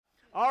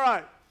All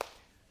right.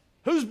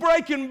 Who's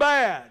breaking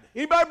bad?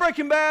 Anybody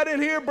breaking bad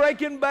in here?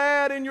 Breaking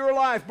bad in your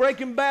life.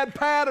 Breaking bad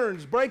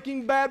patterns.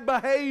 Breaking bad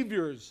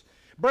behaviors.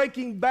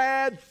 Breaking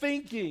bad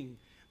thinking.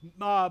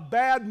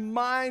 Bad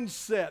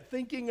mindset.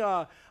 Thinking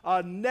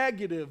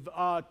negative,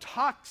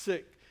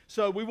 toxic.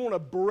 So we want to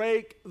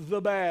break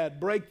the bad.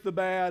 Break the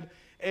bad.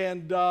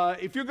 And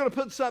if you're going to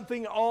put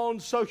something on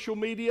social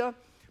media,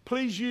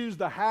 please use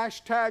the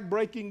hashtag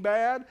Breaking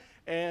Bad.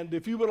 And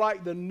if you would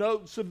like the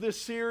notes of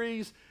this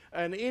series,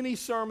 and any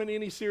sermon,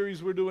 any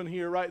series we're doing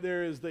here, right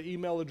there is the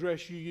email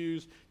address you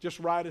use. Just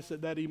write us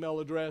at that email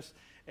address,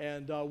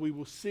 and we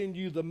will send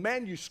you the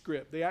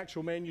manuscript, the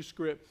actual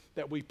manuscript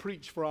that we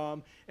preach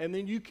from. And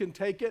then you can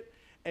take it,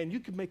 and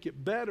you can make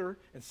it better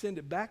and send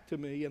it back to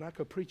me, and I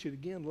could preach it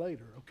again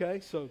later,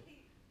 okay? So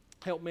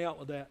help me out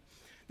with that.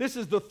 This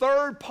is the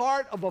third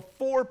part of a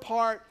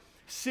four-part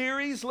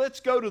series.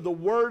 Let's go to the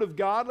Word of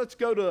God. Let's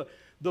go to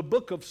the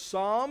book of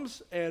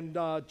Psalms and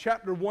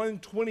chapter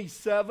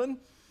 127.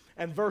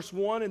 And verse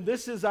 1, and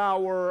this is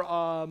our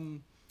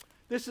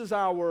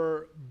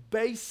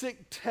basic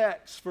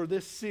text for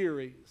this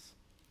series.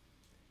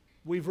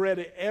 We've read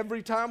it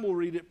every time. We'll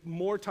read it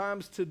more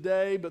times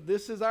today, but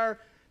this is our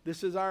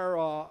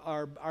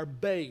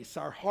base,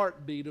 our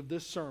heartbeat of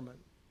this sermon.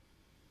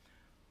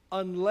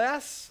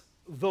 Unless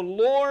the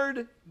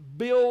Lord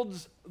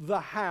builds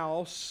the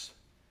house,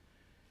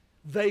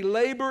 they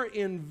labor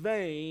in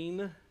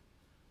vain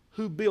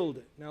who build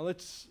it. Now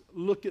let's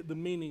look at the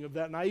meaning of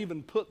that. And I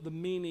even put the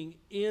meaning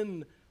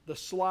in the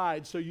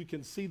slide so you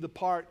can see the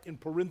part in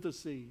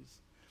parentheses.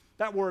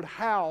 That word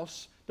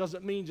house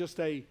doesn't mean just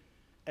a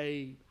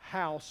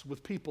house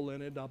with people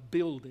in it, a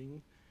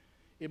building.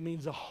 It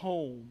means a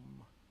home.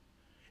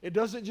 It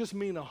doesn't just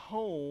mean a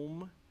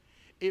home,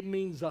 it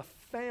means a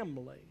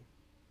family.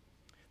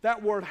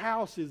 That word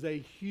house is a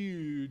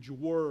huge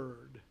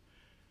word.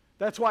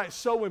 That's why it's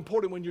so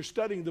important when you're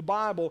studying the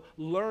Bible,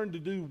 learn to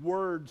do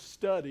word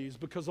studies,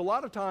 because a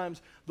lot of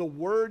times the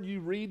word you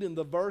read in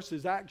the verse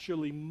is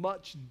actually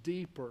much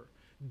deeper.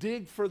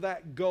 Dig for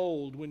that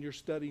gold when you're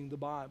studying the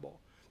Bible.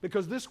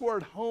 Because this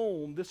word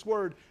home, this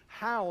word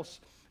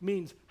house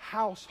means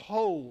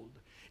household.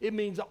 It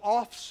means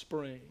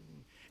offspring.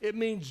 It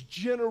means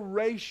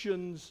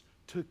generations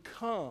to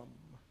come.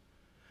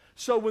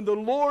 So when the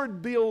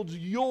Lord builds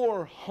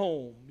your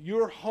home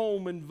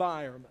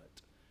environment,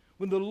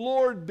 when the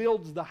Lord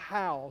builds the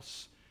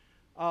house,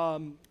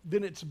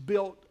 then it's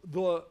built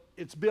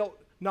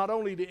not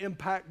only to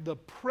impact the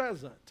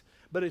present,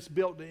 but it's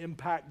built to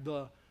impact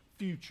the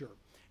future.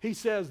 He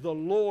says the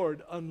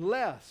Lord,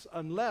 unless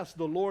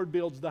the Lord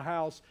builds the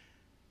house,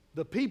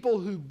 the people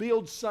who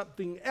build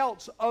something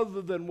else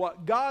other than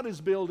what God is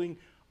building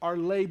are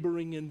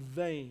laboring in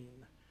vain.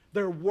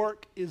 Their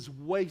work is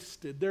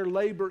wasted. Their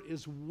labor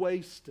is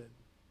wasted.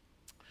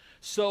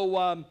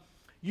 So,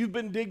 you've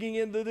been digging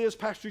into this.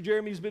 Pastor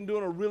Jeremy's been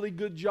doing a really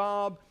good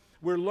job.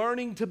 We're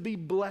learning to be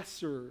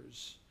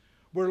blessers.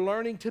 We're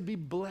learning to be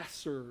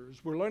blessers.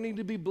 We're learning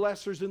to be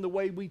blessers in the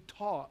way we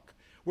talk.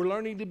 We're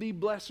learning to be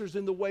blessers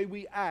in the way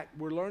we act.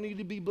 We're learning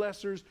to be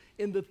blessers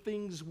in the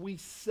things we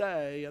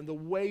say and the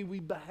way we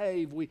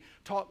behave. We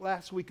talked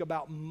last week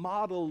about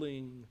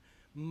modeling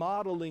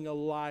a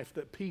life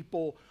that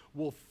people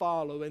will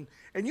follow. And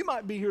you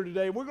might be here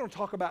today. We're going to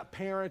talk about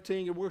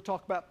parenting, and we're going to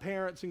talk about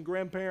parents and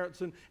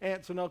grandparents and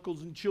aunts and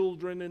uncles and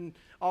children and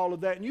all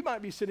of that. And you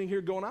might be sitting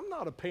here going, I'm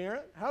not a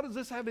parent. How does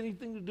this have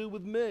anything to do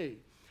with me?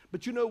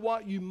 But you know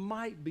what? You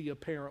might be a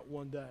parent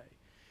one day.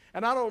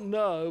 And I don't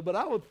know, but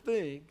I would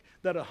think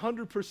that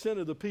 100%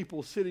 of the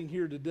people sitting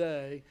here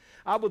today,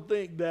 I would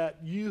think that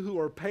you who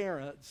are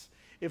parents,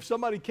 if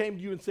somebody came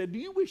to you and said, do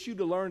you wish you'd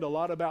have learned a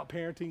lot about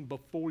parenting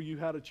before you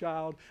had a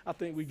child? I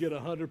think we get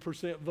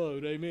 100%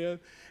 vote, amen?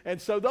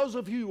 And so those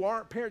of you who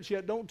aren't parents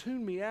yet, don't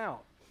tune me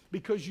out,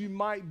 because you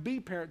might be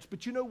parents.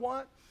 But you know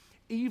what?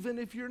 Even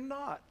if you're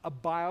not a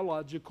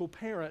biological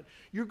parent,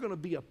 you're going to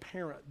be a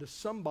parent to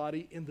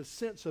somebody in the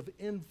sense of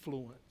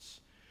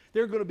influence.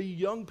 There are going to be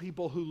young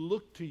people who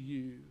look to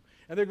you,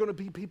 and they're going to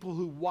be people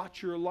who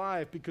watch your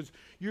life because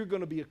you're going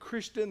to be a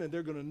Christian, and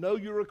they're going to know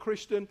you're a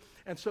Christian.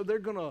 And so they're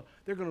going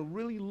to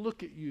really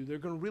look at you. They're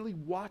going to really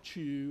watch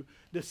you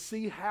to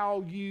see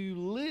how you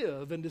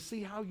live and to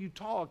see how you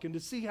talk and to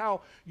see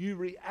how you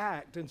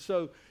react. And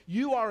so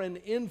you are an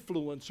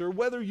influencer,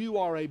 whether you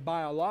are a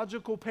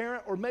biological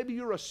parent or maybe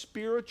you're a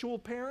spiritual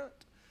parent,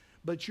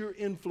 but you're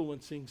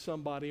influencing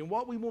somebody. And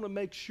what we want to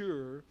make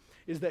sure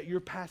is that you're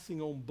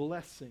passing on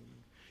blessing.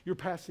 You're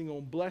passing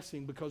on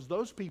blessing because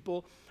those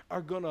people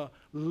are going to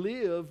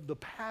live the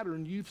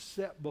pattern you've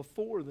set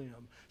before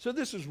them. So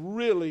this is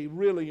really,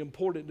 really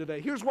important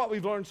today. Here's what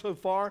we've learned so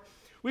far.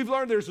 We've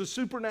learned there's a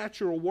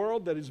supernatural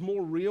world that is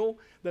more real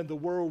than the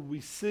world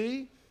we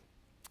see,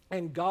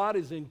 and God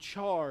is in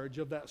charge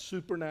of that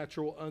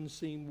supernatural,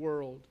 unseen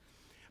world.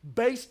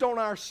 Based on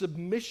our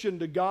submission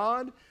to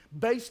God,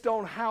 based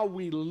on how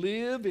we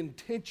live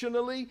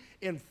intentionally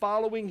in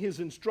following His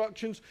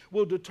instructions,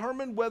 will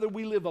determine whether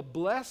we live a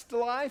blessed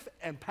life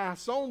and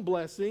pass on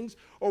blessings,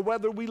 or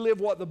whether we live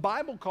what the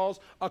Bible calls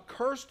a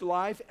cursed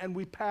life and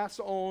we pass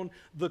on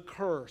the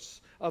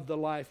curse of the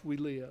life we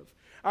live.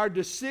 Our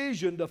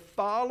decision to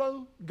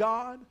follow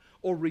God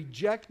or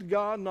reject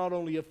God not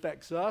only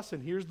affects us,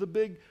 and here's the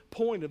big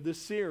point of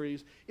this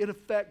series, it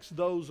affects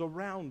those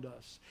around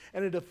us,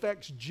 and it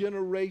affects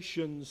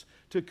generations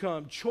to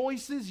come.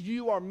 Choices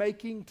you are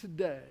making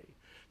today,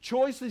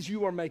 choices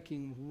you are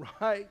making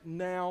right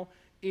now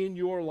in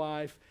your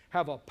life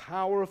have a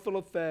powerful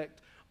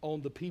effect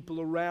on the people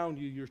around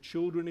you, your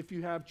children if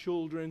you have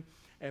children,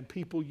 and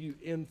people you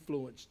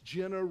influence.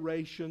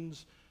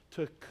 Generations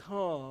to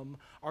come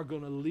are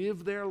going to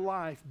live their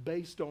life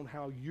based on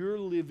how you're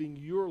living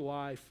your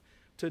life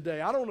today.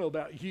 I don't know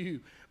about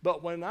you,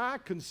 but when I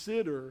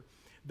consider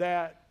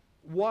that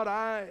what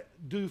I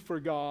do for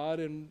God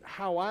and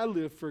how I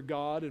live for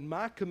God and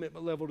my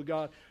commitment level to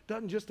God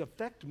doesn't just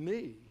affect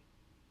me,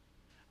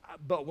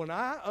 but when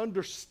I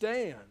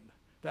understand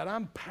that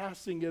I'm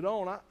passing it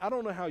on, I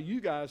don't know how you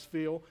guys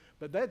feel,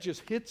 but that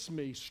just hits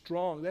me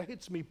strong. That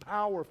hits me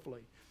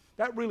powerfully.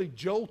 That really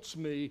jolts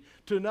me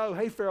to know,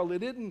 hey, Farrell,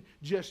 it isn't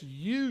just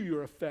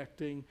you're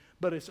affecting,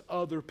 but it's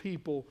other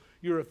people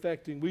you're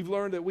affecting. We've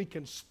learned that we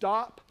can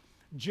stop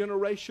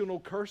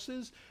generational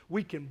curses.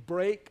 We can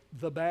break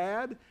the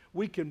bad.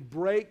 We can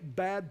break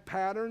bad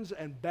patterns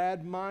and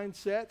bad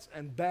mindsets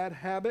and bad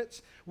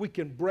habits. We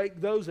can break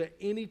those at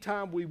any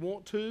time we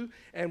want to.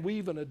 And we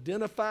even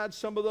identified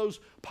some of those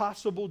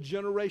possible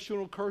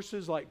generational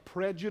curses like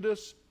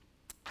prejudice,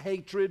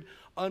 hatred,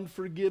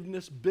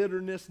 unforgiveness,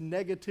 bitterness,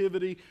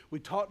 negativity. We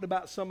talked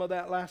about some of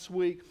that last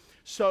week.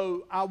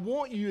 So I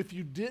want you, if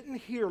you didn't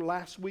hear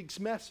last week's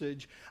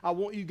message, I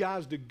want you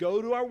guys to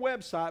go to our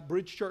website,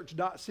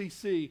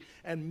 bridgechurch.cc,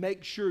 and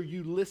make sure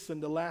you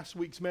listen to last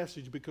week's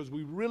message, because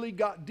we really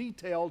got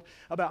detailed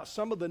about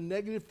some of the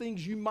negative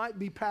things you might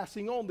be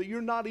passing on that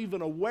you're not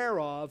even aware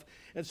of.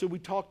 And so we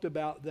talked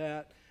about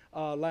that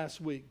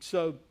last week.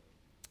 So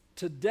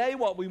today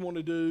what we want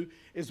to do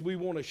is we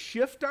want to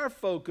shift our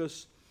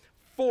focus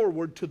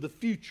forward to the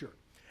future.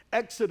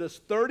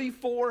 Exodus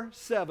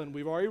 34:7.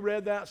 We've already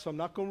read that, so I'm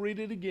not going to read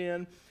it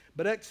again.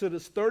 But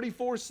Exodus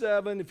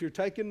 34:7, if you're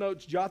taking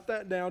notes, jot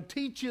that down,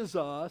 teaches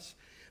us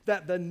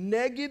that the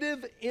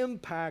negative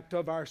impact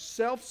of our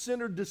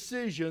self-centered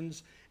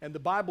decisions, and the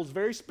Bible's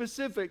very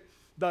specific,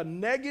 the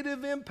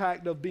negative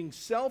impact of being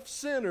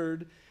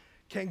self-centered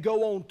can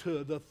go on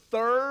to the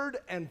third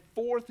and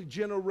fourth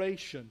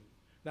generation.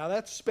 Now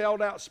that's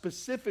spelled out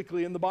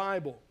specifically in the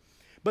Bible.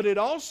 But it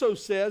also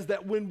says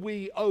that when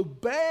we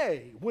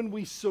obey, when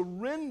we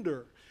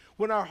surrender,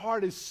 when our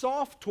heart is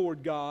soft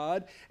toward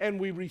God and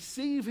we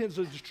receive His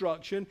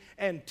instruction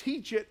and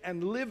teach it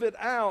and live it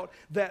out,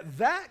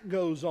 that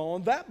goes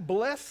on, that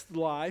blessed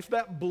life,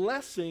 that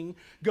blessing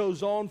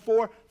goes on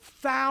for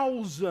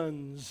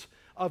thousands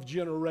of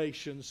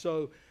generations.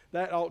 So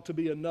that ought to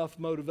be enough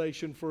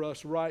motivation for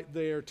us right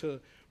there to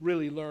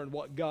really learn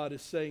what God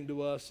is saying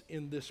to us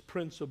in this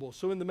principle.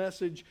 So in the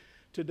message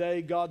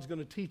today, God's going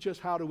to teach us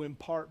how to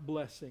impart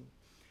blessing.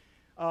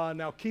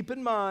 Now, keep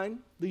in mind,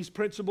 these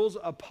principles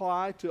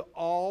apply to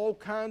all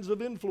kinds of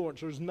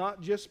influencers, not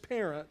just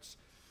parents.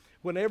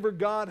 Whenever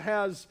God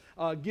has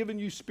given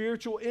you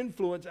spiritual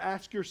influence,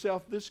 ask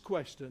yourself this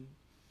question: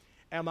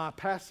 am I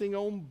passing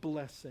on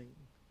blessing?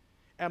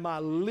 Am I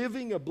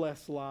living a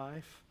blessed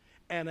life?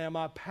 And am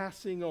I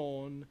passing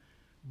on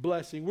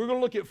blessing? We're going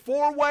to look at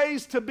 4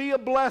 ways to be a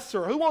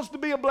blesser. Who wants to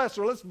be a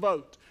blesser? Let's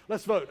vote.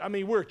 Let's vote. I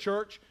mean, we're a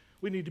church.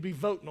 We need to be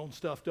voting on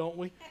stuff, don't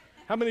we?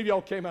 How many of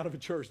y'all came out of a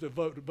church that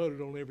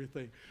voted on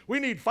everything? We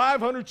need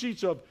 500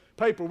 sheets of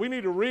paper. We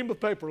need a ream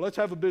of paper. Let's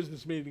have a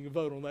business meeting and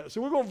vote on that.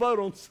 So we're going to vote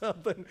on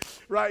something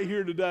right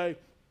here today.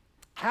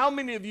 How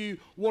many of you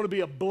want to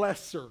be a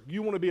blesser?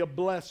 You want to be a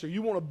blesser.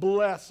 You want to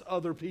bless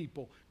other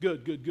people.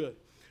 Good, good, good.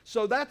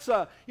 So that's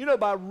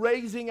by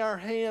raising our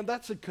hand,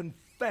 that's a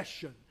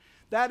confession.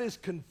 That is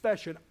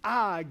confession.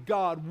 I,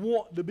 God,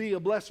 want to be a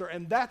blesser.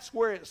 And that's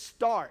where it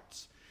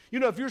starts. You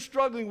know, if you're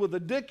struggling with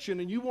addiction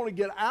and you want to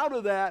get out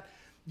of that,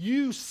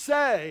 you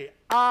say,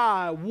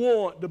 I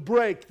want to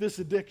break this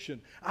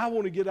addiction. I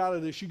want to get out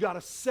of this. You got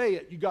to say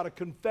it. You got to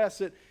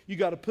confess it. You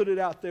got to put it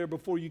out there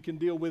before you can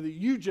deal with it.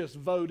 You just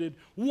voted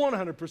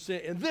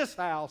 100% in this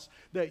house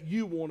that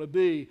you want to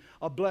be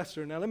a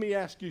blesser. Now, let me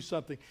ask you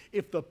something.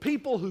 If the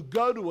people who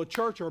go to a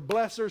church are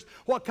blessers,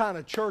 what kind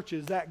of church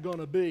is that going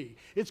to be?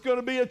 It's going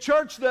to be a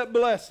church that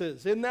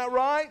blesses. Isn't that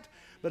right?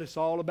 But it's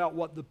all about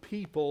what the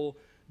people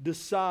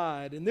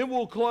decide. And then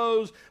we'll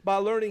close by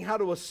learning how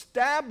to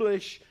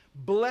establish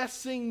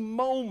blessing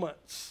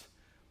moments,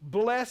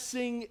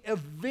 blessing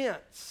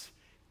events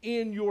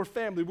in your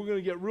family. We're going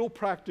to get real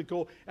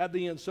practical at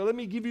the end. So let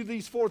me give you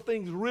these 4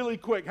 things really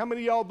quick. How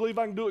many of y'all believe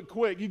I can do it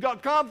quick? You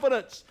got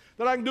confidence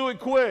that I can do it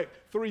quick?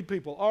 3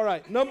 people. All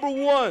right. Number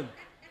one.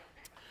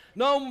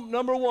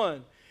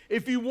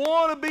 If you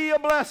want to be a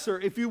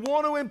blesser, if you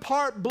want to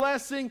impart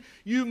blessing,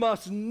 you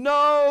must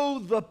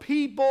know the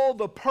people,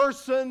 the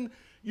person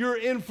you're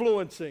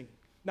influencing.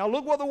 Now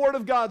look what the Word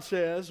of God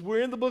says.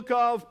 We're in the book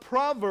of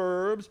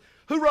Proverbs.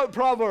 Who wrote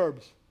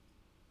Proverbs?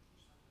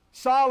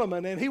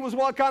 Solomon. And he was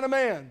what kind of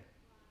man?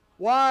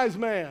 Wise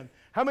man.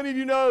 How many of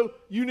you know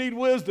you need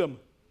wisdom?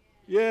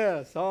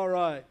 Yes, all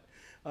right.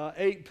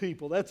 8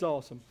 people. That's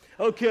awesome.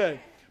 Okay.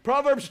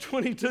 Proverbs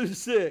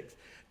 22:6.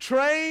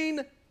 Train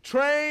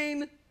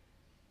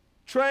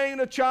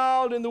a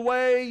child in the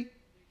way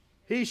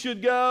he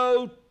should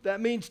go. That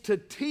means to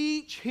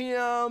teach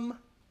him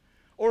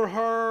or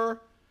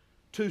her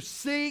to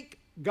seek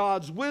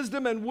God's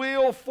wisdom and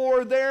will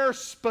for their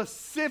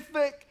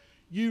specific,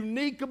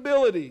 unique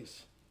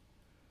abilities,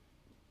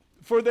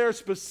 for their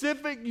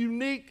specific,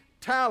 unique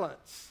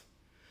talents.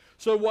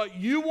 So what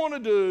you want to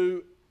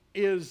do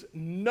is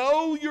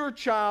know your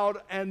child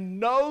and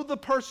know the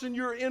person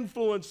you're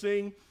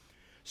influencing,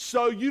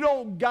 so you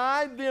don't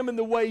guide them in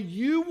the way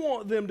you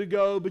want them to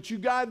go, but you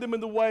guide them in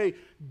the way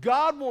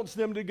God wants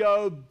them to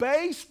go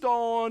based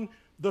on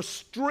the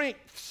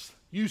strengths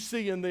you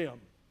see in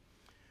them,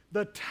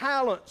 the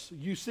talents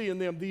you see in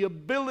them, the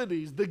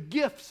abilities, the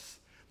gifts,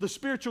 the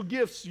spiritual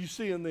gifts you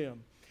see in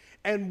them.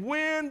 And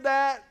when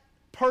that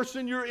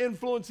person you're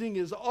influencing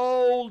is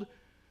old,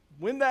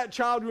 when that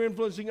child you're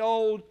influencing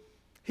old,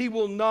 he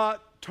will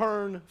not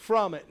turn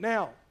from it.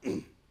 Now,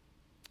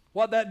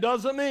 what that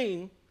doesn't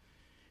mean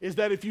is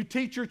that if you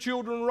teach your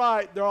children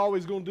right, they're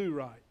always going to do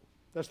right.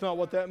 That's not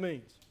what that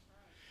means.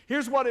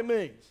 Here's what it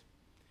means.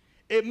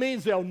 It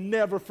means they'll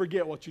never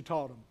forget what you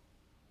taught them.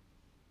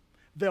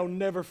 They'll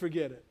never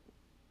forget it.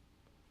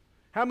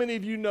 How many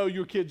of you know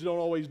your kids don't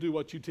always do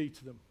what you teach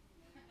them?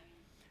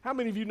 How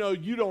many of you know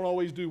you don't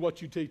always do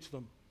what you teach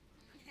them?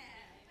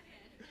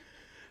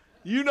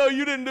 You know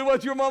you didn't do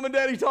what your mom and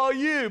daddy taught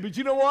you, but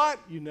you know what?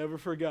 You never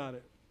forgot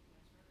it.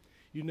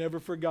 You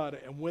never forgot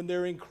it. And when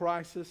they're in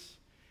crisis,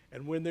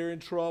 and when they're in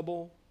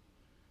trouble,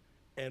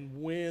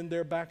 and when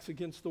their back's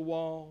against the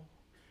wall,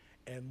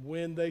 and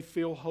when they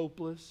feel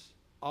hopeless,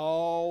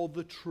 all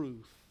the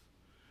truth,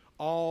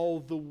 all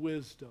the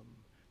wisdom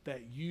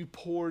that you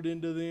poured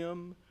into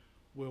them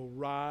will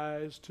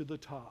rise to the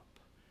top,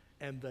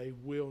 and they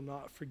will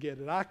not forget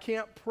it. I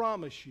can't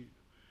promise you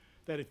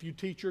that if you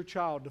teach your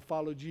child to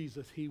follow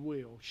Jesus, he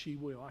will, she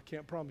will. I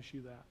can't promise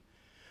you that.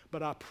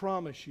 But I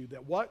promise you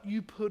that what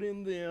you put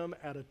in them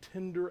at a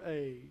tender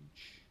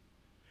age,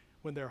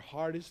 when their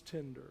heart is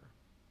tender,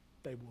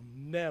 they will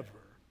never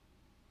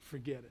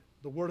forget it.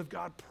 The Word of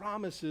God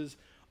promises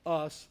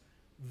us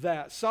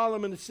that.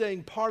 Solomon is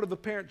saying part of a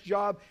parent's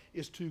job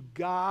is to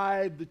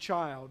guide the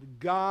child,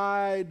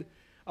 guide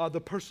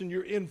the person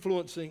you're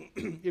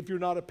influencing, if you're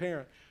not a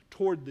parent,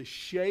 toward the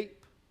shape,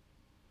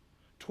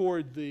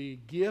 toward the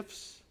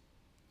gifts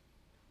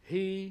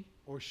he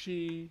or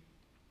she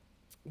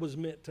was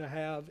meant to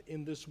have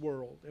in this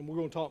world. And we're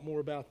going to talk more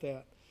about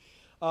that.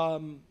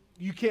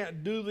 You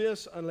can't do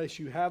this unless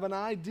you have an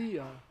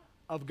idea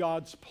of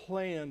God's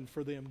plan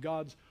for them,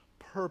 God's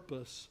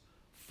purpose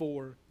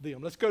for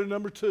them. Let's go to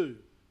number 2.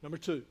 Number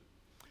 2.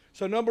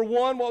 So number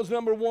 1, what was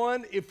number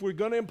 1? If we're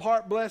going to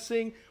impart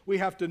blessing, we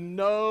have to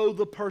know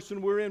the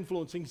person we're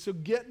influencing. So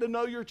get to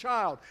know your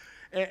child.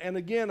 And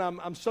again,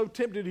 I'm so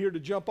tempted here to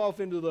jump off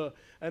into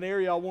an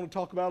area I want to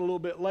talk about a little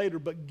bit later,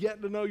 but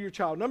get to know your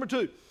child. Number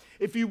 2,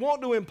 if you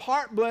want to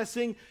impart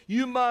blessing,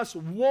 you must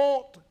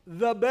want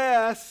the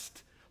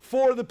best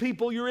for the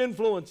people you're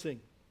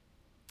influencing.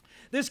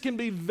 This can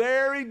be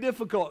very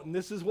difficult, and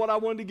this is what I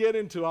wanted to get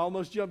into. I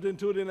almost jumped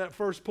into it in that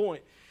first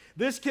point.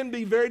 This can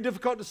be very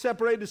difficult to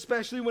separate,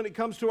 especially when it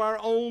comes to our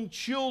own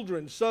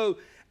children. So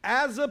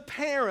as a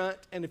parent,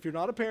 and if you're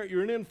not a parent,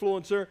 you're an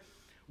influencer,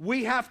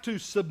 we have to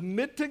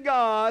submit to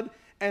God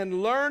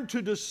and learn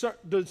to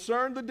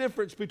discern the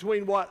difference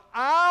between what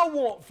I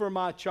want for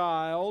my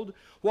child,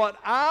 what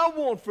I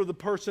want for the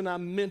person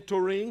I'm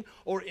mentoring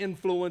or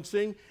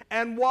influencing,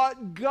 and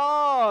what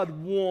God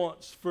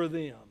wants for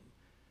them.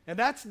 And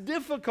that's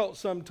difficult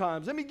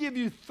sometimes. Let me give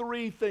you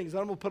 3 things.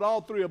 I'm going to put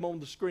all 3 of them on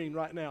the screen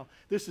right now.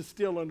 This is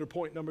still under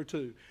point number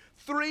 2.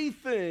 3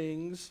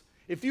 things,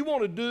 if you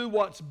want to do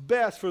what's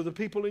best for the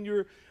people in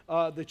your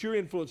that you're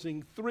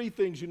influencing, 3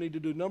 things you need to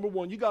do. Number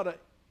 1, you got to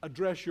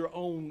address your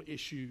own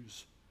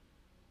issues.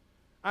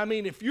 I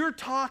mean, if you're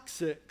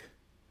toxic,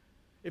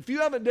 if you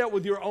haven't dealt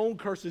with your own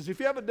curses, if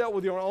you haven't dealt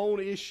with your own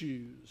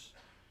issues,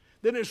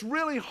 then it's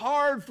really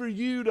hard for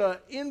you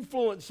to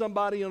influence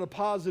somebody in a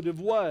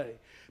positive way.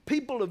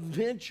 People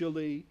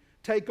eventually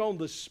take on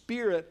the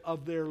spirit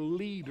of their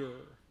leader.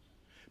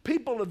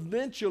 People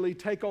eventually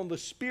take on the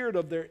spirit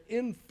of their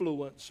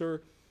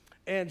influencer.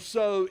 And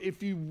so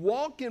if you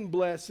walk in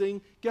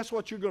blessing, guess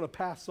what you're going to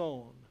pass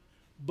on?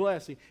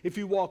 Blessing. If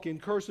you walk in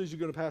curses, you're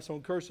going to pass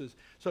on curses.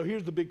 So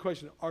here's the big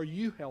question. Are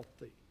you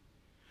healthy?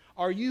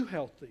 Are you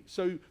healthy?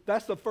 So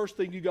that's the first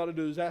thing you got to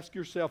do is ask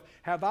yourself,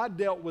 have I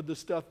dealt with the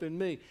stuff in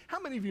me? How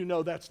many of you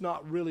know that's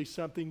not really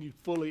something you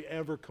fully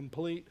ever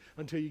complete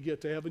until you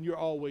get to heaven? You're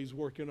always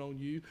working on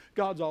you.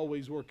 God's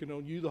always working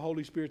on you. The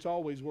Holy Spirit's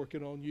always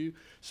working on you.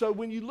 So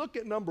when you look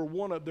at number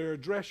 1 up there,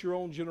 address your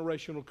own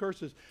generational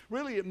curses,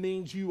 really it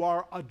means you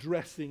are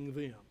addressing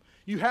them.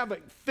 You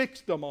haven't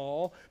fixed them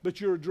all,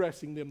 but you're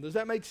addressing them. Does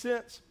that make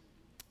sense?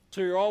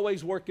 So you're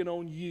always working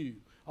on you.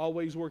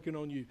 Always working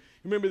on you.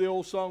 Remember the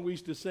old song we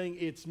used to sing,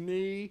 it's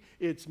me,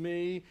 it's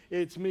me,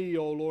 it's me,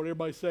 oh Lord.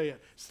 Everybody say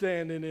it.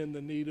 Standing in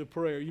the need of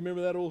prayer. You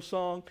remember that old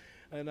song?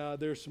 And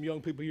there's some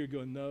young people here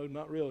going, no,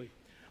 not really.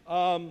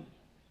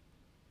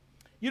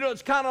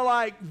 It's kind of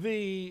like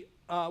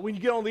when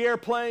you get on the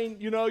airplane,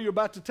 you're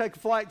about to take a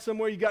flight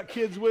somewhere, you got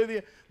kids with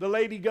you. The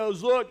lady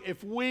goes, look,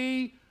 if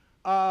we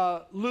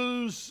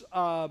lose,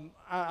 I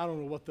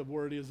don't know what the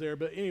word is there,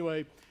 but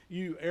anyway,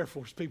 you Air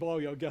Force people,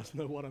 all y'all guys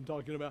know what I'm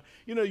talking about.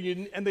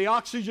 And the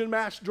oxygen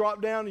mask drop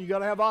down, and you got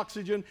to have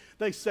oxygen.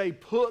 They say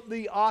put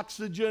the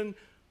oxygen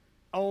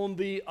on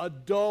the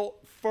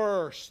adult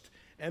first,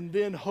 and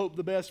then hope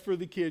the best for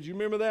the kids. You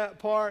remember that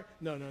part?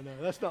 No,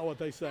 that's not what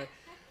they say.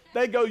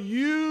 They go,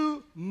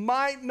 you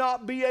might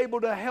not be able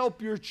to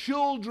help your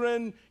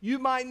children. You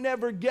might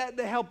never get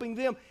to helping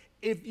them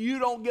if you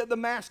don't get the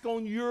mask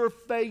on your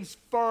face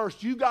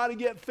first. You got to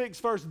get fixed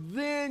first.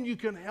 Then you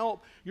can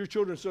help your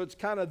children. So it's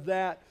kind of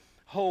that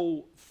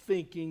whole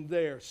thinking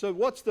there. So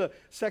what's the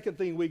second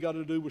thing we got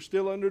to do? We're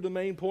still under the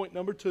main point,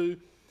 number 2.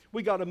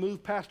 We got to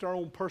move past our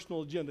own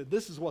personal agenda.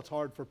 This is what's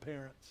hard for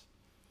parents.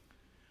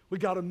 We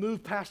got to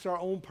move past our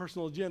own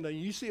personal agenda. And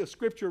you see a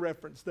scripture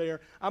reference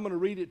there. I'm going to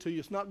read it to you.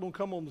 It's not going to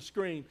come on the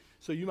screen,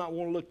 so you might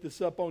want to look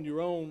this up on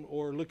your own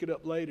or look it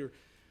up later.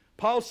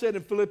 Paul said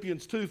in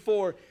Philippians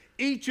 2:4,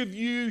 each of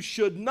you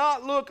should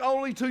not look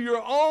only to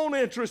your own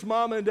interest,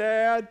 mom and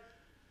dad.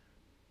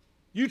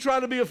 You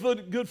trying to be a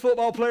good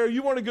football player.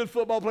 You weren't a good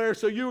football player,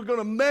 so you were going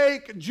to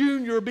make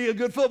Junior be a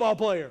good football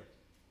player.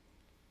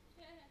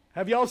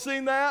 Have y'all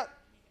seen that?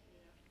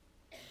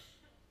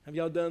 Have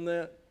y'all done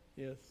that?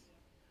 Yes.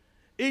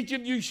 Each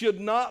of you should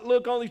not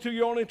look only to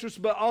your own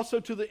interest, but also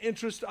to the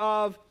interest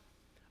of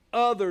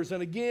others.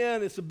 And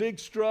again, it's a big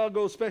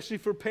struggle, especially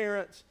for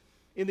parents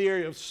in the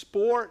area of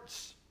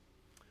sports.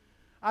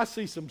 I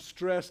see some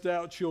stressed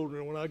out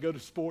children when I go to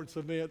sports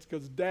events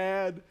because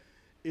dad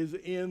is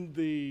in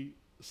the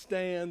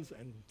stands,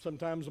 and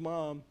sometimes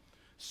mom,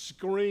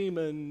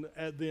 screaming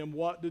at them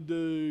what to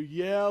do,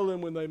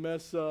 yelling when they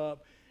mess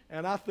up.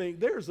 And I think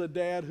there's a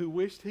dad who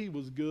wished he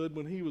was good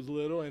when he was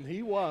little, and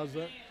he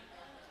wasn't.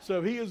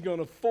 So he is going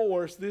to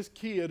force this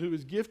kid who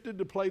is gifted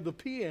to play the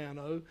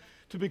piano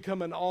to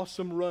become an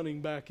awesome running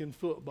back in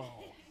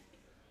football.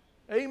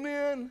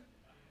 Amen?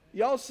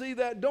 Y'all see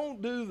that? Don't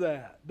do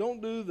that.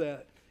 Don't do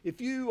that. If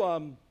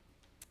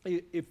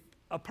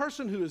a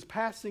person who is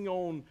passing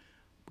on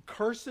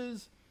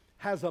curses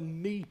has a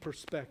me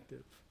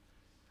perspective,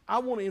 I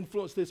want to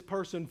influence this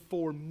person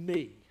for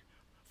me,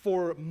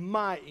 for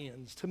my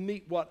ends, to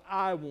meet what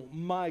I want,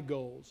 my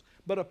goals.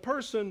 But a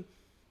person,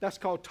 that's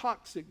called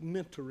toxic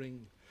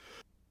mentoring.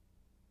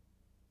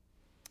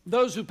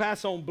 Those who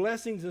pass on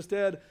blessings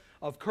instead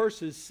of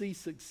curses see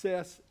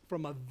success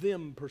from a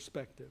them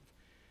perspective.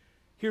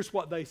 Here's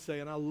what they say,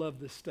 and I love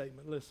this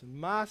statement. Listen,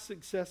 my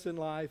success in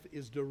life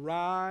is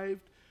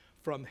derived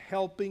from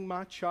helping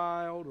my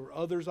child or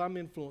others I'm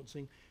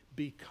influencing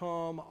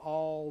become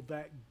all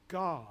that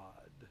God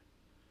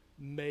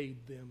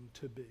made them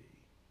to be.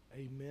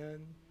 Amen,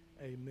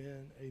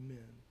 amen,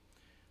 amen.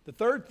 The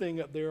third thing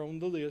up there on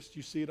the list,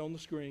 you see it on the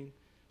screen,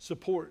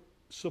 support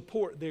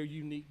their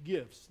unique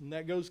gifts. And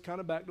that goes kind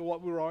of back to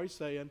what we were always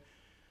saying.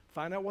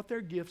 Find out what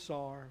their gifts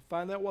are.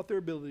 Find out what their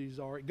abilities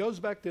are. It goes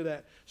back to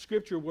that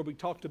scripture where we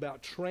talked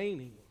about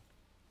training.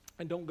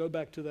 And don't go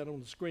back to that on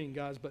the screen,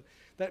 guys, but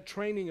that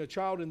training a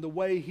child in the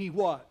way he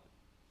what?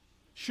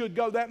 Should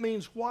go. That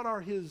means what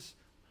is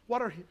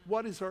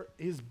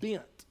his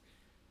bent?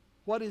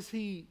 What is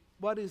he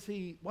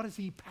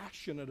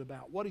passionate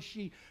about? What is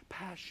she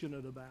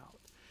passionate about?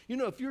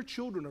 If your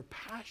children are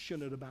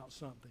passionate about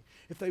something,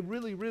 if they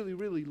really, really,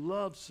 really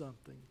love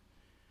something,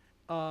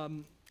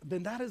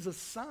 then that is a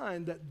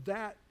sign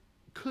that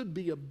could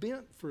be a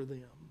bent for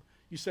them.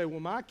 You say, well,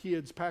 my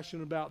kid's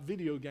passionate about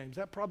video games.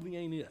 That probably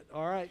ain't it,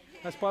 all right?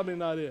 That's probably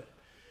not it.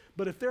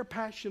 But if they're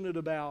passionate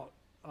about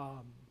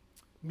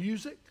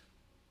music,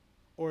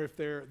 or if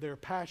they're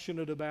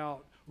passionate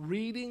about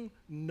reading,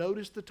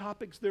 notice the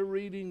topics they're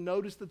reading,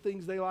 notice the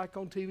things they like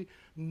on TV,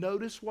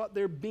 notice what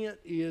their bent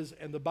is,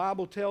 and the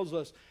Bible tells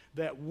us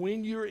that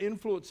when you're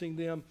influencing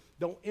them,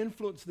 don't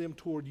influence them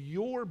toward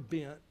your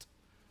bent,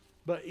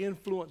 but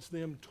influence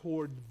them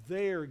toward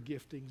their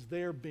giftings,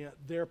 their bent,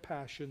 their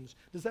passions.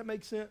 Does that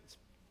make sense?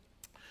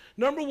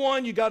 Number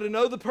one, you got to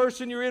know the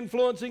person you're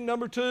influencing.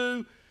 Number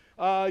two,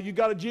 you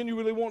got to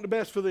genuinely want the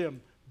best for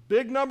them.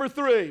 Big number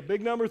three.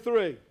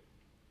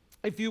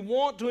 If you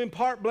want to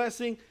impart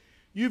blessing,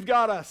 you've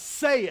got to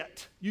say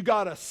it. You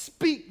got to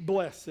speak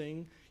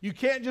blessing. You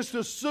can't just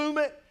assume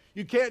it.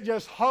 You can't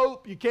just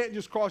hope. You can't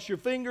just cross your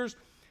fingers.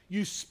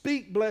 You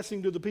speak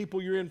blessing to the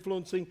people you're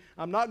influencing.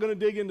 I'm not going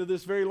to dig into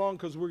this very long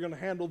because we're going to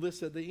handle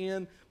this at the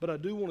end, but I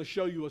do want to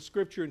show you a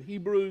scripture in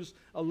Hebrews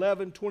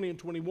 11, 20 and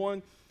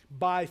 21.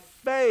 By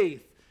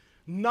faith,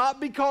 not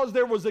because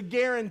there was a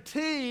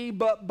guarantee,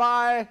 but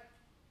by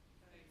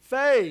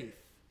faith.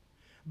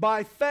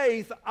 By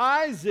faith,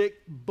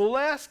 Isaac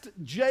blessed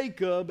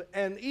Jacob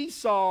and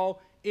Esau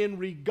in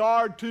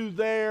regard to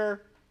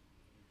their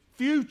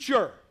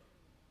future.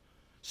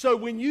 So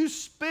when you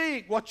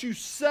speak, what you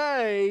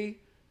say,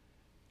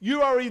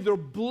 you are either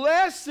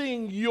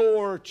blessing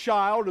your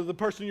child or the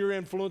person you're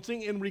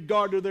influencing in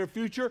regard to their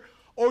future,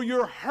 or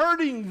you're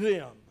hurting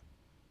them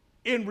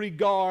in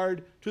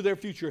regard to their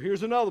future.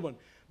 Here's another one.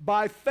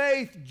 By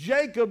faith,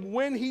 Jacob,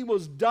 when he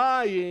was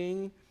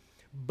dying,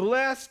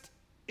 blessed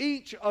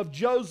each of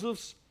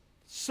Joseph's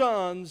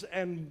sons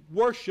and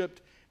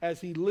worshiped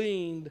as he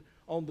leaned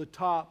on the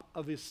top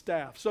of his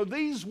staff. So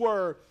these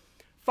were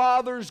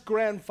fathers,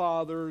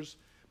 grandfathers,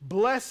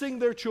 blessing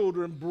their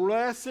children,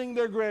 blessing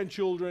their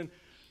grandchildren,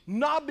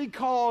 not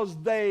because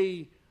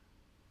they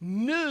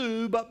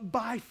knew, but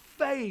by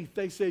faith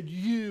they said,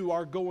 you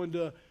are going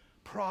to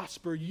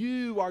prosper.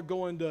 You are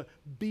going to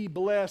be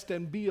blessed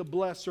and be a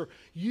blesser.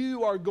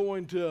 You are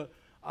going to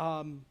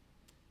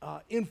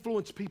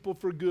influence people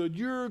for good.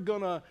 You're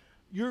gonna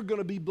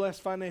be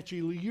blessed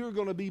financially. You're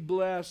going to be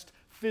blessed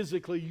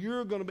physically.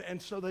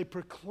 And so they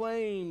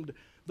proclaimed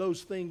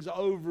those things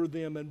over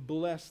them and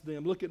blessed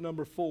them. Look at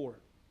number 4.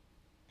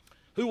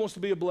 Who wants to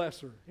be a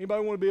blesser?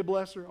 Anybody want to be a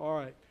blesser? All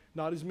right.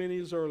 Not as many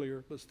as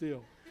earlier, but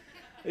still.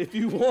 If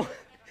you want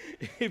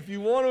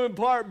to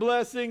impart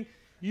blessing,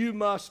 you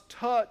must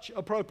touch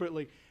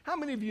appropriately. How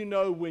many of you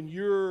know when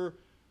you're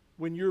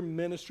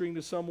ministering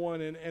to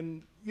someone,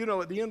 and you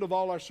know, at the end of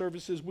all our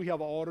services, we have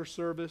an altar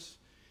service,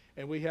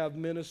 and we have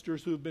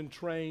ministers who have been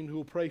trained who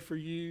will pray for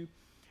you.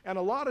 And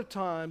a lot of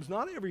times,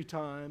 not every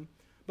time,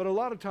 but a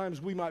lot of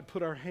times we might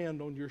put our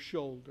hand on your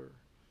shoulder.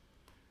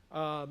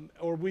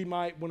 Or we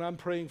might, when I'm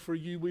praying for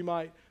you, we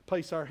might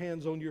place our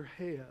hands on your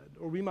head,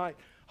 or we might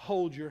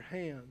hold your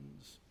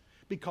hands,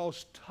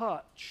 because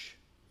touch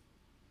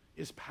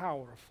is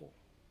powerful.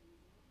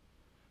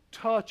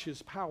 Touch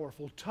is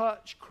powerful.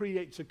 Touch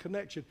creates a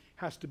connection.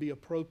 Has to be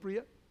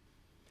appropriate,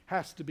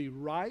 has to be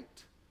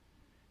right.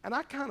 And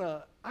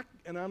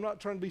and I'm not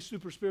trying to be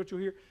super spiritual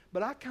here,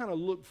 but I kind of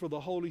look for the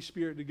Holy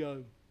Spirit to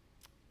go,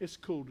 it's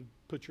cool to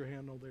put your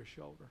hand on their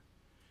shoulder.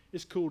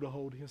 It's cool to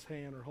hold his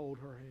hand or hold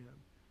her hand.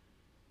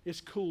 It's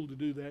cool to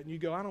do that. And you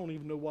go, I don't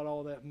even know what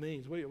all that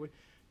means. Wait.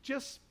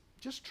 Just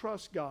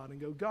trust God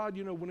and go, God,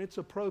 you know, when it's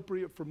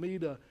appropriate for me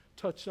to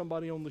touch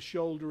somebody on the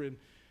shoulder. And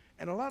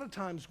a lot of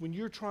times when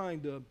you're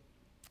trying to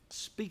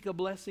speak a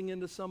blessing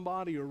into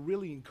somebody or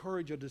really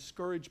encourage a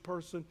discouraged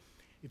person,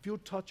 if you'll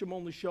touch them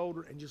on the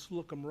shoulder and just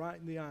look them right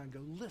in the eye and go,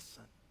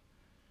 listen,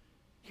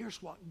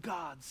 here's what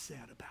God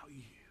said about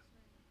you.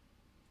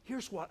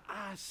 Here's what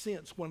I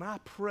sense when I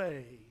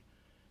pray.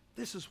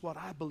 This is what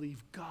I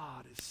believe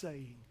God is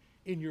saying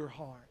in your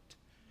heart.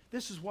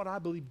 This is what I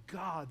believe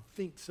God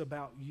thinks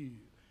about you.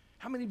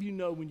 How many of you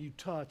know when you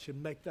touch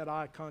and make that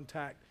eye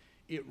contact,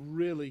 it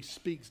really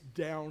speaks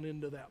down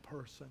into that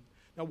person?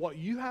 Now what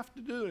you have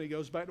to do, and it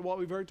goes back to what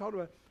we've already talked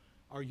about,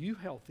 are you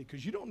healthy?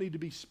 Because you don't need to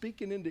be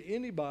speaking into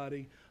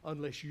anybody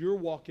unless you're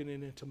walking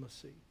in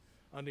intimacy.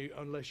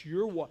 Unless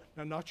you're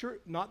now,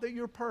 not that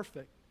you're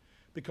perfect,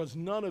 because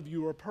none of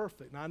you are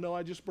perfect. Now I know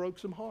I just broke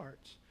some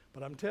hearts,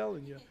 but I'm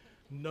telling you,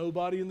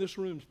 nobody in this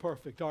room is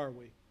perfect, are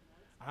we?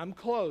 I'm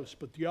close,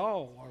 but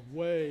y'all are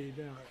way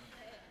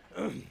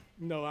down.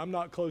 No, I'm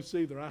not close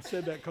either. I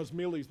said that because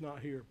Millie's not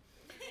here.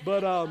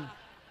 But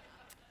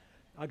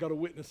I got a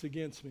witness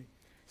against me.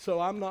 So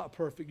I'm not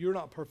perfect. You're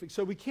not perfect.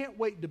 So we can't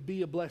wait to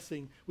be a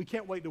blessing. We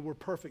can't wait till we're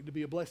perfect to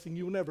be a blessing.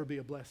 You will never be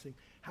a blessing.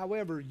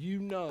 However, you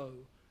know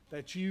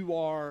that you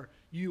are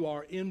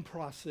in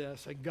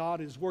process, and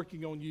God is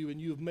working on you, and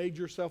you have made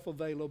yourself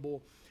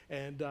available.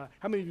 And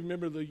how many of you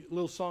remember the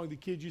little song the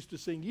kids used to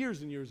sing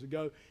years and years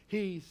ago?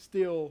 He's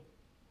still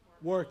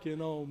working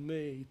on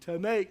me to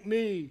make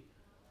me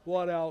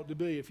what I ought to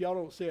be. If y'all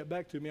don't say it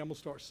back to me, I'm going to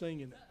start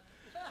singing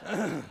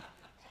it.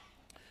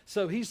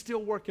 So he's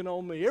still working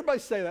on me. Everybody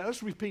say that.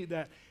 Let's repeat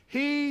that.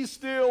 He's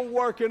still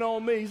working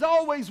on me. He's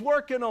always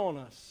working on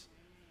us.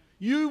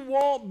 You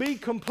won't be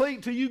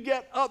complete till you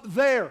get up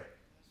there.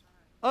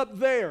 Up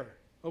there.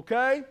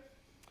 Okay?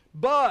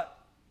 But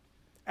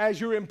as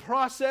you're in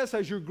process,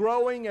 as you're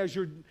growing, as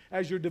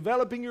you're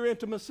developing your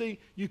intimacy,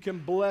 you can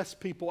bless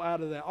people out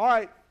of that. All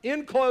right,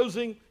 in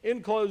closing,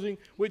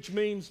 which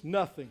means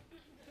nothing.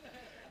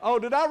 Oh,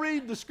 did I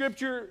read the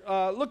scripture?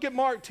 Look at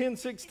Mark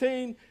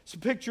 10:16. It's a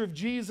picture of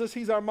Jesus.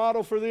 He's our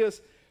model for this,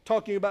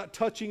 talking about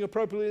touching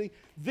appropriately.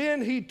 Then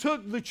he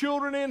took the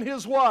children in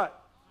his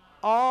what?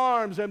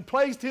 Arms, and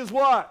placed his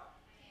what?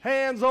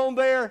 Hands on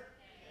their,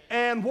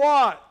 and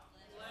what?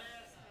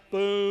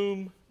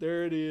 Boom,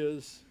 there it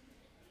is.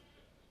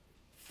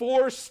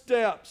 4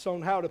 steps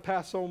on how to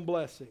pass on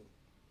blessing.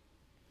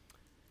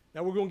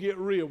 Now we're going to get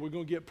real. We're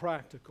going to get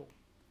practical.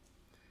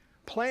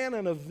 Plan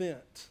an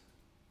event.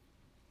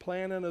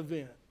 Plan an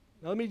event.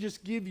 Now let me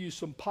just give you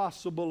some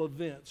possible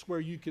events where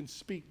you can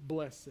speak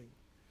blessing.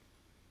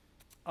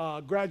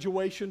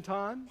 Graduation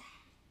time.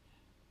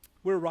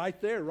 We're right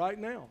there right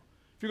now.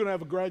 If you're going to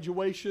have a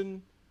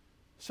graduation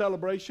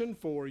celebration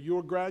for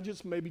your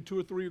graduates, maybe 2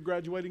 or 3 are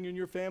graduating in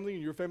your family,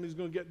 and your family's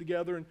going to get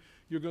together and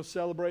you're going to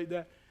celebrate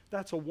that.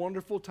 that's a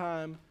wonderful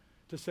time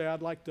to say,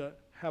 I'd like to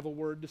have a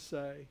word to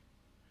say.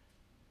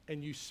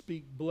 And you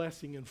speak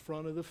blessing in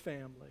front of the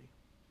family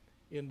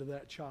into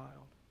that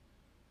child.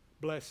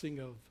 Blessing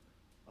of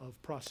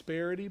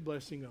prosperity,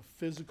 blessing of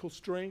physical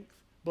strength,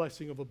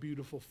 blessing of a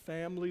beautiful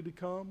family to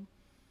come.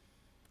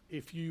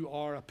 If you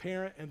are a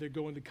parent and they're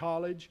going to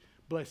college,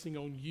 blessing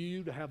on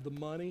you to have the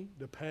money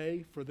to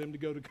pay for them to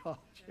go to college.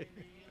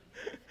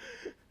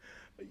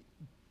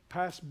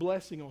 Pass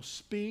blessing on,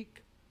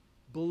 speak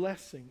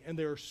blessing. And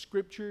there are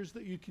scriptures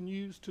that you can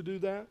use to do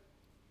that.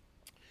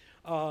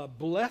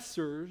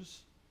 Blessers,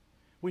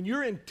 when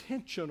you're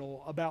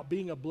intentional about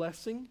being a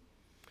blessing,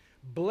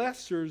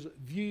 blessers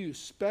view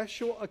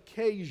special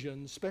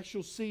occasions,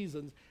 special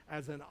seasons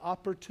as an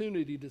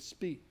opportunity to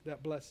speak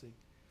that blessing.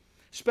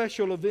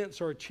 Special events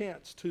are a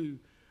chance to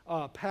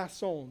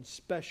pass on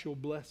special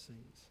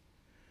blessings.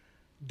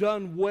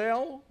 Done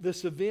well,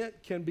 this event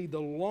can be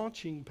the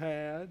launching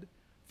pad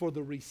for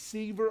the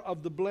receiver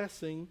of the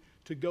blessing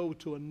to go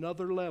to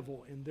another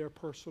level in their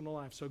personal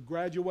life. So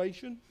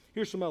graduation,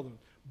 here's some other ones.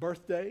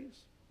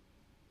 Birthdays.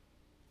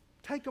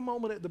 Take a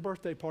moment at the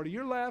birthday party.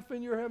 You're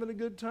laughing, you're having a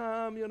good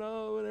time, and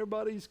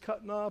everybody's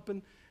cutting up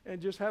and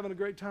just having a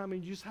great time.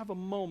 And you just have a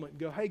moment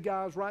and go, hey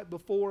guys, right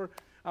before,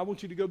 I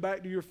want you to go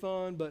back to your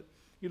fun, but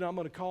I'm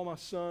going to call my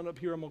son up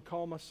here. I'm going to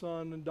call my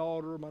son and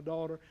daughter, or my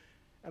daughter.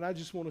 And I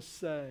just want to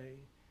say,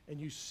 and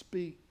you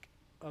speak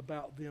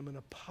about them in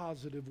a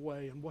positive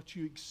way and what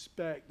you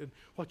expect and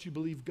what you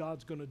believe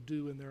God's going to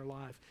do in their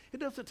life. It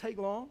doesn't take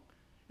long.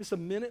 It's a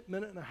minute,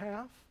 minute and a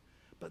half.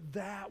 But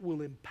that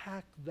will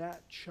impact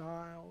that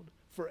child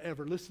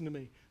forever. Listen to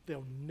me.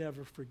 They'll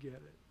never forget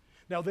it.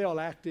 Now, they'll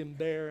act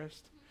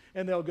embarrassed.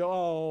 And they'll go,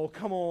 oh,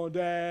 come on,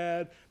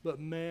 Dad.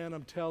 But, man,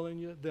 I'm telling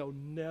you, they'll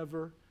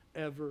never,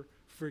 ever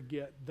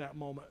forget that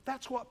moment.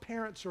 That's what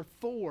parents are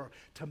for,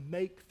 to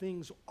make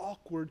things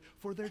awkward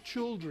for their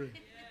children.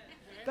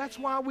 That's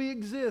why we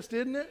exist,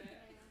 isn't it?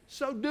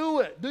 So do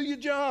it. Do your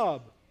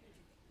job.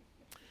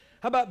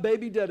 How about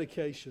baby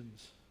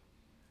dedications?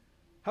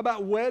 How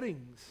about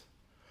weddings?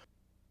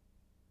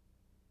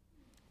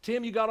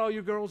 Tim, you got all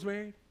your girls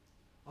married?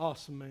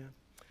 Awesome,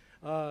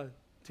 man.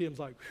 Tim's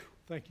like,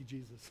 thank you,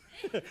 Jesus.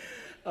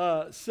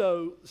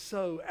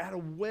 So at a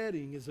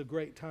wedding is a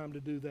great time to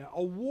do that.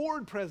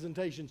 Award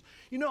presentations.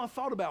 I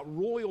thought about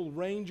Royal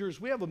Rangers.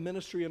 We have a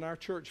ministry in our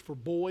church for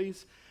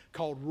boys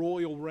called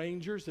Royal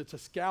Rangers. It's a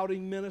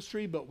scouting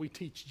ministry, but we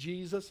teach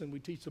Jesus and we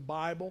teach the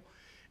Bible.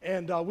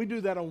 And we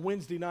do that on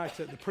Wednesday nights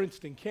at the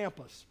Princeton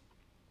campus.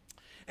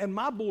 And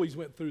my boys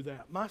went through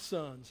that, my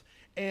sons.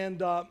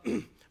 And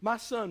my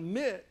son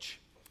Mitch,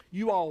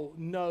 you all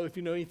know, if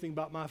you know anything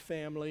about my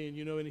family and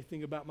you know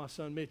anything about my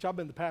son Mitch, I've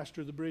been the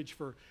pastor of the Bridge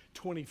for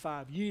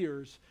 25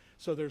 years,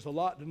 so there's a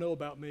lot to know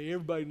about me.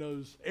 Everybody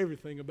knows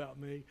everything about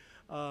me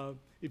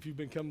if you've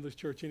been coming to this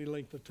church any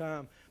length of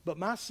time. But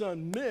my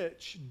son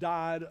Mitch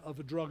died of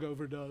a drug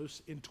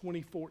overdose in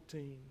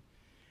 2014.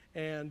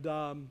 And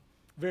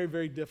very,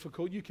 very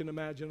difficult. You can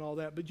imagine all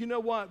that. But you know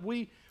what?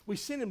 We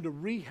sent him to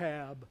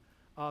rehab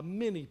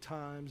many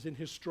times in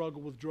his struggle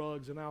with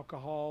drugs and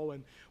alcohol,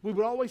 and we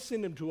would always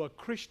send him to a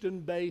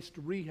Christian-based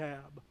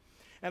rehab.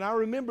 And I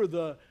remember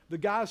the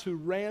guys who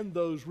ran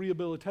those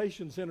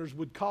rehabilitation centers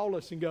would call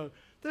us and go,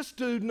 this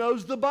dude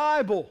knows the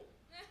Bible.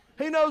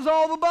 He knows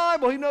all the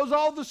Bible. He knows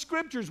all the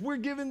scriptures. We're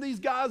giving these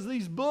guys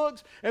these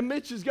books, and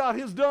Mitch has got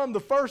his done the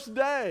first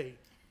day.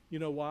 You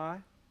know why?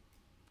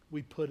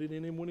 We put it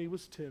in him when he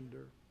was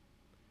tender.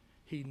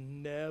 He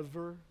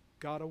never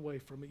got away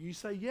from it. You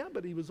say, yeah,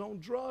 but he was on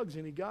drugs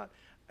and he got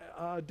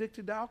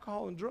addicted to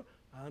alcohol and drugs.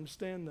 I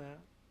understand that.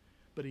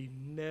 But he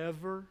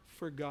never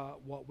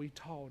forgot what we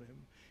taught him.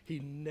 He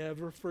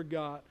never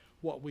forgot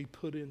what we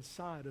put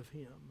inside of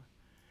him.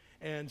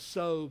 And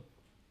so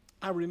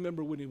I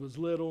remember when he was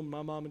little,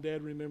 my mom and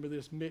dad remember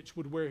this, Mitch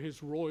would wear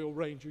his Royal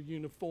Ranger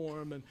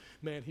uniform, and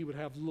man, he would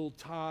have a little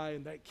tie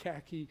and that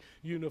khaki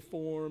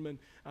uniform, and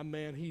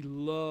man, he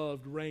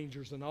loved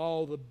Rangers and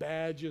all the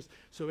badges.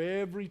 So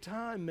every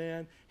time,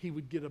 man, he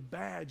would get a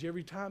badge.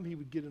 Every time he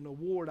would get an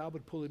award, I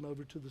would pull him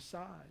over to the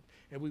side,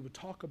 and we would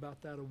talk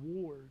about that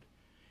award.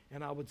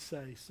 And I would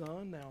say,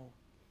 son, now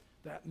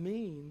that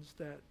means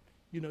that,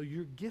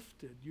 you're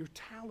gifted, you're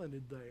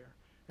talented there.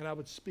 And I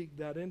would speak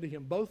that into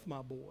him, both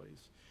my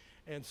boys.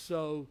 And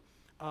so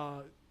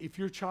if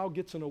your child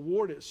gets an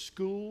award at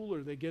school,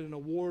 or they get an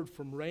award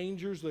from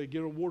Rangers, they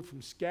get an award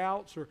from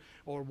Scouts,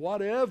 or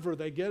whatever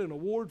they get an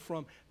award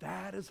from,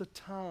 that is a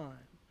time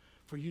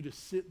for you to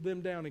sit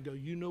them down and go,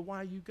 you know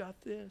why you got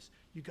this?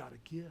 You got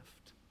a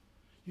gift.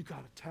 You got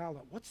a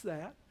talent. What's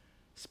that?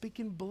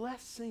 Speaking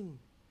blessing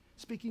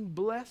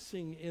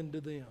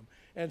into them.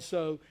 And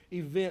so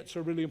events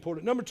are really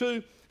important. Number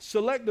 2,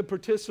 select the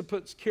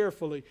participants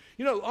carefully.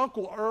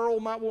 Uncle Earl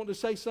might want to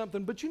say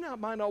something, but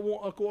might not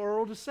want Uncle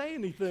Earl to say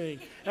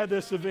anything at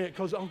this event,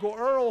 because Uncle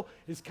Earl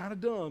is kind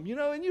of dumb,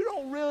 and you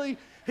don't really,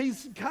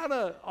 he's kind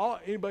of,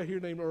 anybody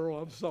here named Earl?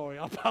 I'm sorry,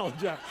 I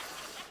apologize.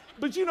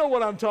 But you know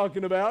what I'm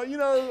talking about. You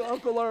know,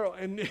 Uncle Earl,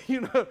 and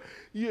you know,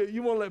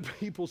 you want to let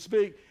people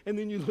speak, and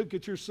then you look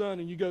at your son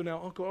and you go,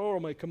 now, Uncle Earl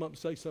may come up and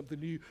say something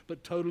to you,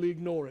 but totally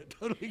ignore it.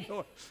 Totally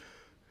ignore it.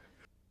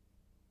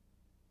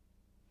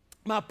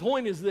 My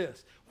point is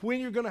this. When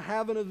you're going to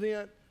have an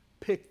event,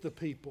 pick the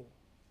people.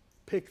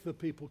 Pick the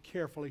people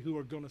carefully who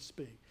are going to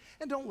speak.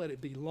 And don't let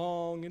it be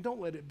long, and don't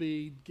let it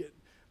get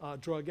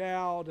drug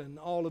out and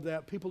all of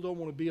that. People don't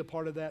want to be a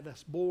part of that.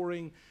 That's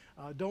boring.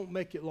 Don't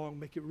make it long.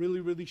 Make it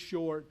really, really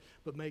short,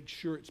 but make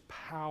sure it's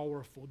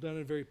powerful, done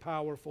in a very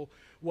powerful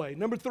way.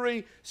 Number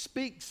 3,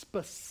 speak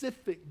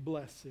specific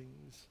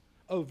blessings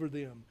over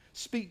them.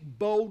 Speak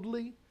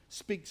boldly,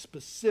 speak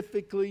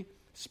specifically,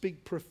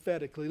 speak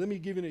prophetically. Let me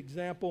give you an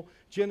example.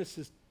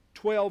 Genesis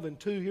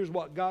 12:2, here's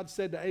what God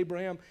said to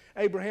Abraham.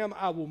 Abraham,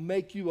 I will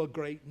make you a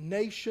great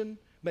nation.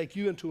 Make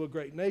you into a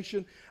great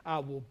nation. I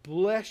will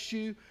bless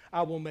you.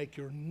 I will make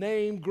your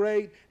name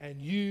great,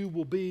 and you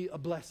will be a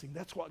blessing.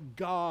 That's what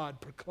God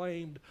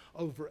proclaimed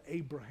over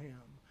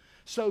Abraham.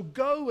 So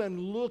go and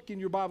look in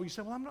your Bible. You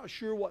say, well, I'm not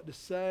sure what to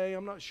say.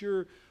 I'm not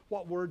sure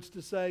what words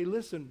to say.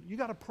 Listen, you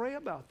got to pray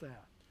about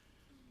that.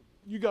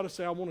 You got to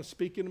say, I want to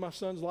speak into my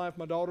son's life,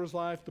 my daughter's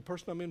life, the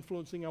person I'm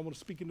influencing, I want to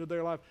speak into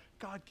their life.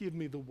 God, give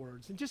me the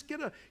words. And just get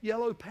a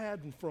yellow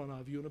pad in front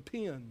of you and a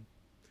pen.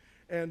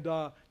 And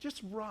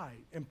just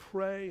write and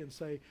pray and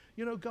say,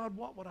 you know, God,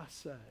 what would I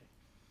say?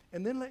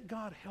 And then let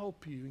God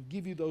help you and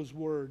give you those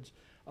words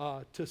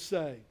to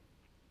say.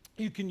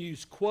 You can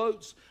use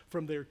quotes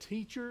from their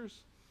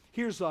teachers.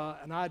 Here's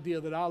an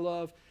idea that I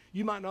love.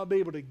 You might not be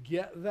able to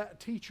get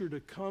that teacher to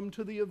come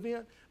to the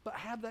event, but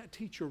have that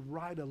teacher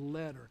write a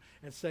letter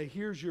and say,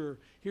 here's your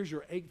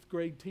 8th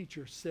grade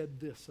teacher said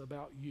this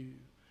about you.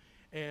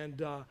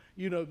 And,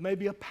 you know,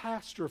 maybe a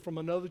pastor from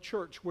another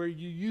church where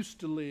you used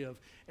to live,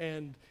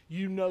 and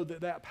you know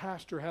that that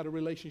pastor had a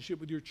relationship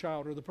with your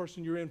child or the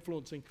person you're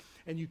influencing,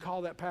 and you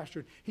call that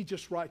pastor. He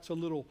just writes a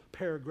little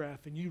paragraph,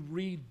 and you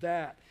read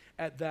that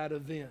at that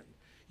event.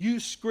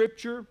 Use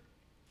Scripture.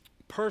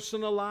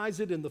 Personalize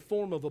it in the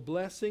form of a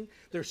blessing.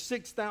 There's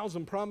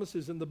 6,000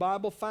 promises in the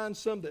Bible. Find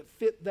some that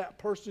fit that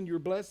person you're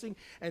blessing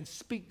and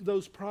speak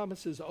those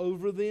promises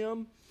over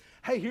them.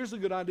 Hey, here's a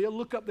good idea.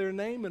 Look up their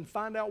name and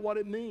find out what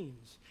it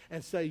means.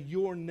 And say,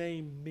 your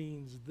name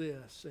means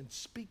this. And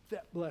speak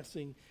that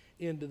blessing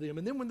into them.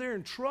 And then when they're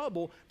in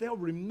trouble, they'll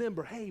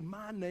remember, hey,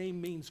 my name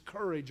means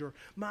courage, or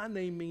my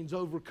name means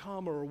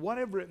overcomer, or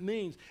whatever it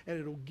means. And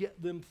it'll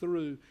get them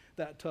through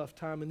that tough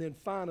time. And then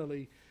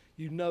finally,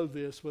 you know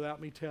this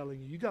without me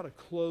telling you, you got to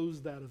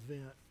close that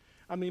event.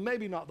 I mean,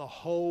 maybe not the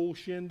whole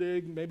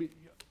shindig. Maybe,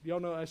 y'all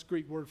know that's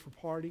Greek word for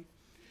party.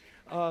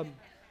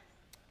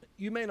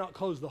 You may not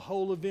close the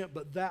whole event,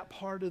 but that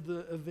part of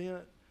the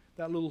event,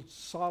 that little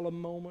solemn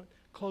moment,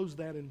 close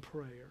that in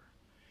prayer.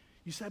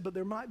 You say, but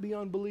there might be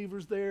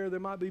unbelievers there. There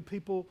might be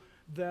people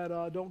that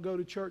don't go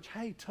to church.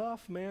 Hey,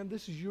 tough, man.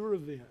 This is your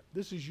event.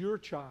 This is your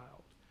child.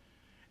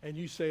 And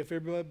you say, if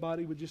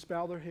everybody would just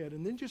bow their head,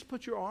 and then just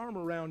put your arm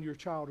around your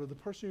child or the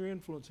person you're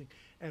influencing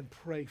and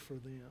pray for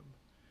them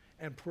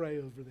and pray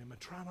over them and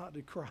try not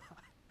to cry.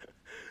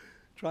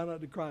 Try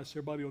not to cry so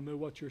everybody will know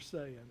what you're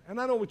saying.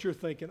 And I know what you're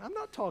thinking. I'm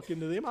not talking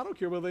to them. I don't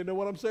care whether they know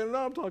what I'm saying or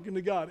not. I'm talking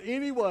to God.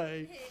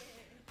 Anyway,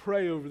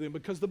 pray over them,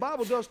 because the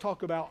Bible does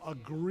talk about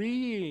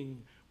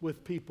agreeing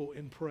with people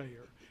in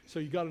prayer. So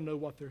you got to know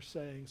what they're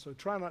saying. So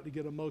try not to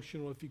get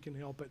emotional if you can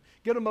help it.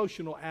 Get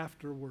emotional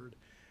afterward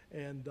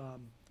and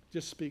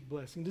just speak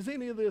blessing. Does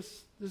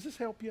this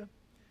help you?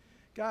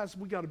 Guys,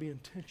 we got to be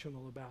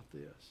intentional about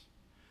this.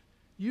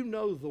 You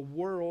know the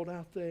world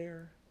out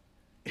there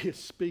is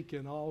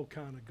speaking all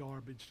kind of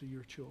garbage to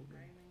your children.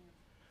 Amen.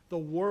 The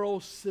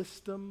world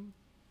system,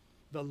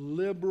 the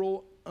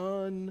liberal,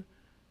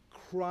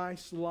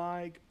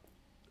 un-Christ-like,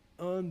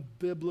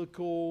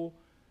 unbiblical,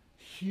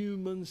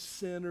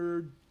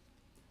 human-centered,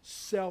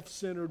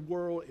 self-centered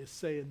world is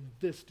saying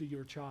this to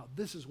your child.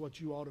 This is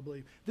what you ought to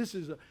believe. This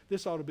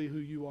ought to be who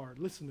you are.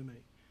 Listen to me.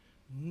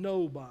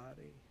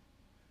 Nobody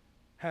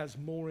has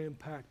more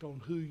impact on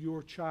who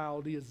your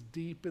child is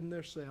deep in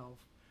their self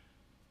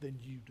than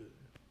you do.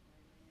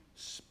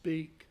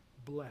 Speak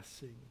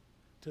blessing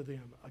to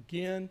them.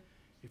 Again,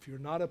 if you're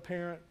not a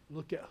parent,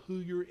 look at who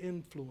you're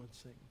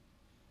influencing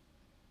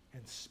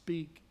and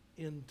speak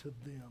into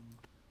them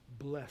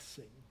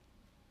blessing.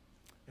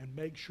 And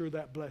make sure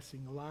that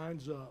blessing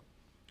lines up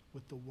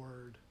with the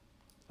Word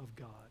of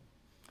God.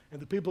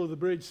 And the people of the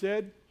bridge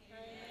said,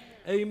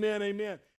 amen, amen. Amen.